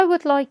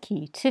would like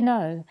you to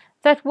know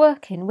that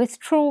working with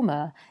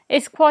trauma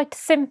is quite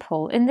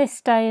simple in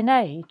this day and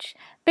age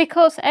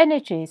because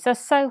energies are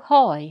so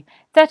high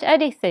that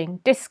anything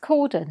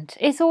discordant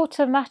is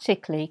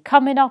automatically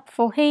coming up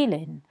for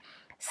healing.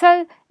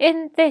 So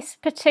in this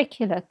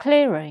particular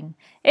clearing,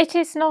 it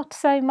is not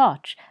so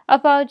much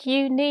about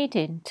you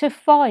needing to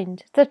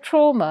find the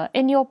trauma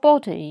in your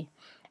body.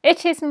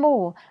 It is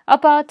more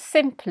about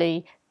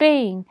simply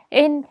being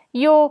in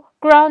your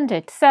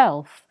grounded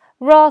self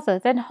rather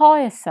than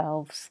higher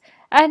selves,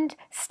 and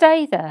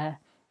stay there,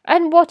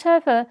 and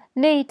whatever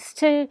needs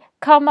to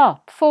come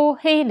up for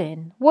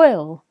healing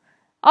will.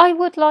 I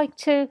would like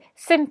to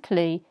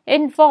simply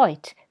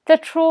invite the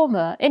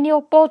trauma in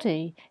your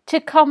body to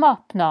come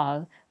up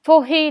now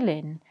for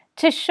healing,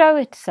 to show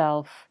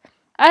itself,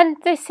 and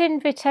this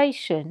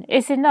invitation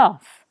is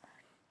enough.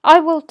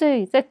 I will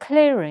do the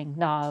clearing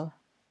now.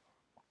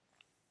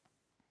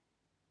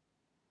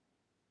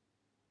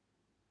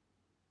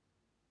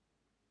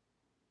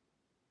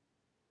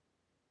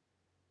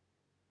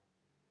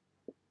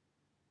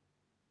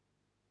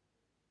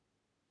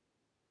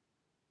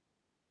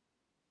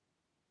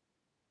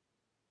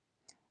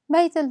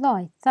 May the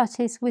light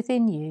that is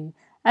within you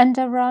and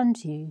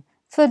around you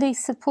fully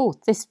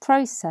support this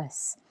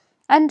process.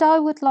 And I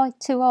would like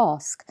to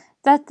ask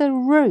that the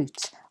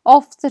root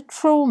of the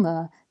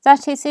trauma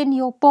that is in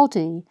your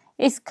body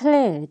is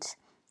cleared.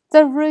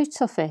 The root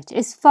of it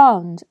is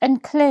found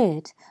and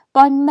cleared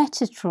by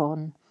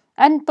Metatron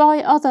and by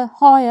other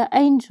higher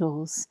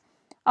angels.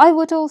 I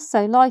would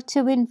also like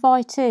to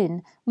invite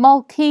in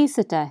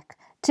Melchizedek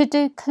to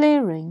do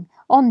clearing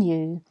on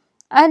you,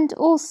 and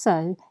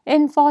also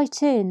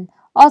invite in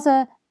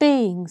other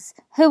beings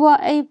who are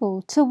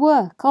able to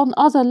work on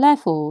other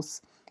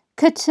levels.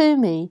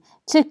 Katumi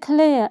to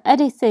clear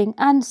anything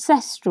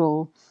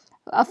ancestral,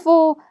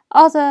 for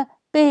other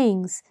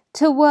beings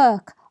to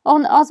work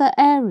on other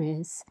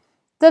areas.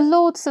 The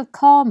Lords of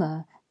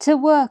Karma to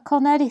work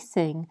on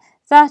anything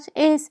that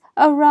is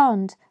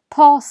around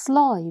past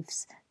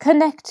lives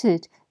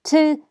connected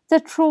to the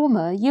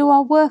trauma you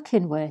are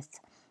working with.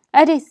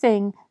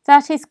 Anything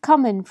that is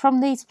coming from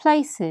these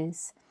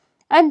places.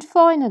 And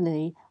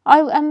finally, I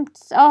am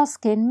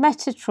asking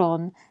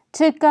Metatron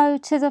to go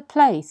to the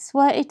place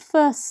where it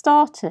first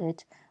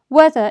started,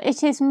 whether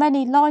it is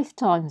many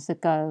lifetimes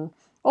ago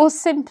or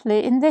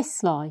simply in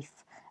this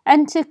life,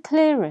 and to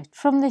clear it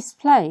from this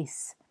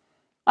place.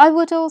 I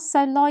would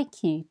also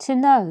like you to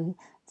know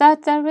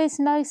that there is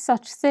no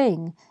such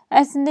thing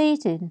as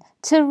needing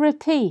to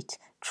repeat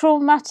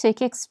traumatic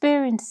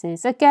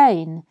experiences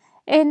again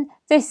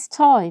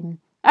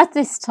at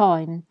this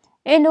time,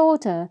 in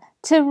order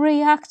to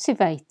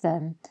reactivate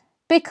them,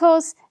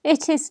 because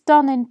it is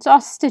done and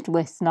dusted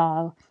with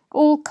now.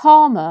 All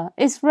karma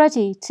is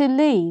ready to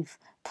leave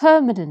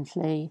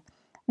permanently.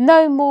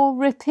 No more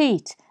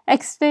repeat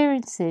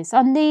experiences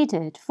are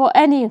needed for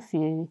any of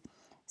you.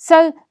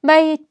 So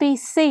may it be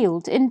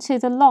sealed into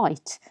the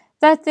light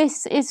that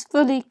this is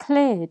fully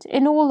cleared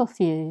in all of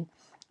you,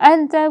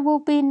 and there will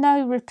be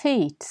no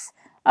repeats,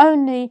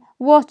 only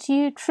what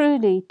you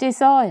truly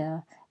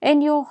desire in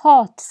your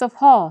hearts of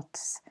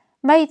hearts.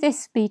 May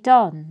this be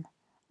done.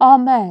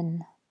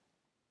 Amen.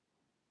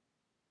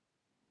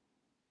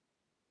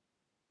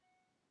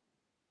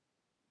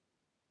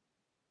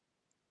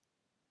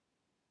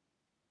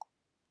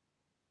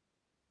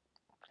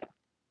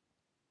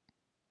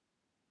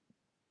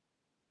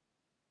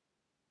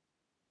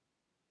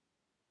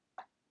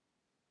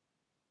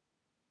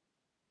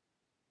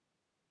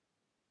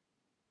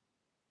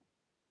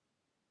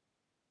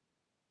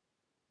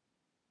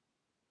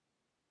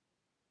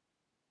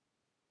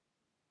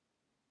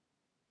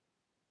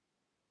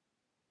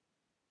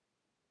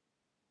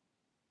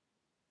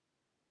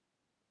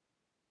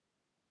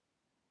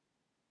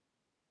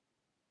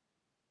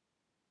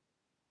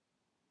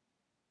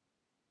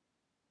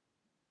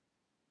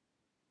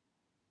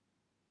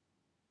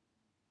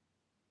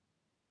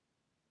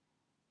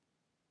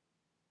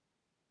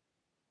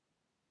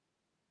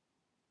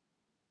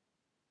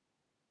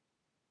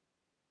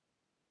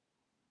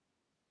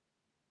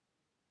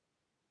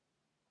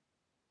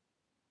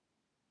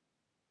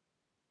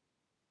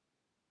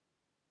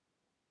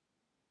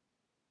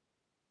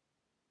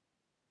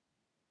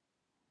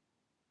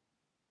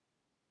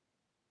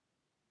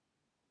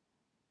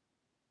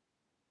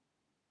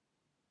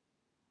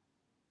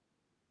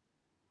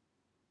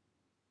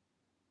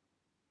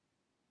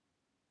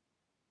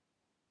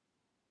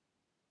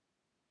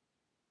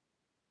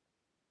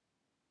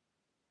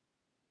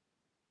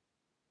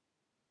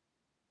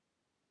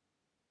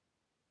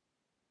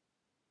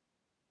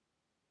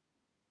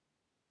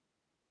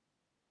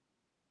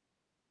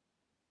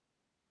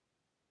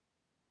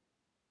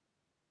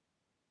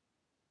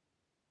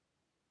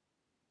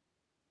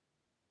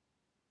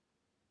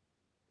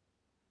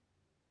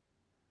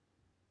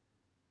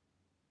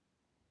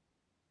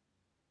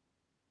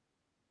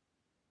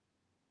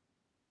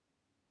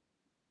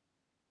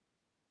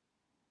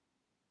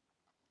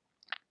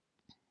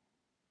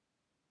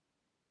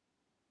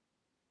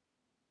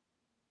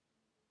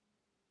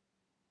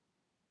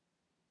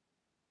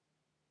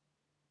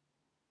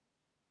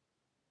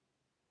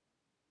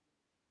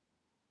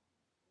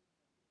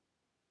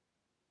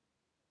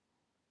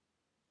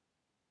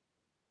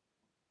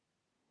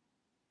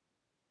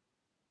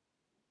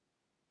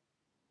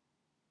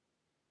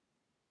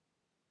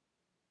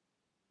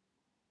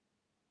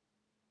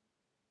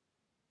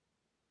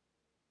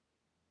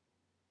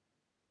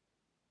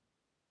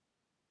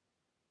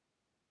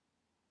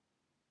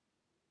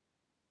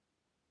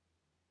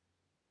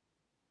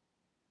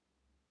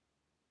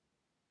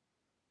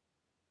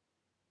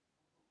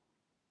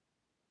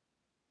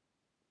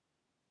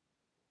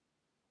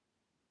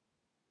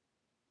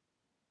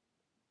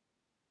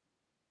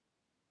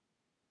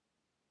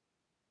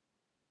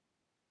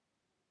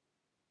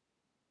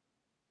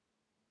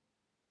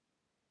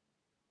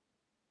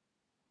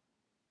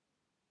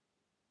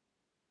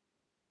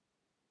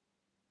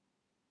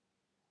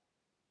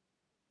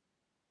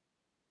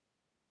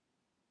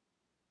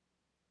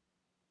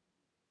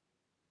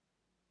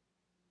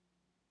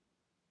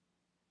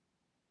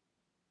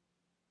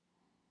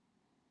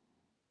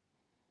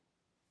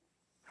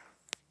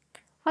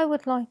 I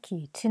would like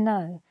you to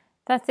know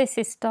that this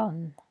is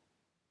done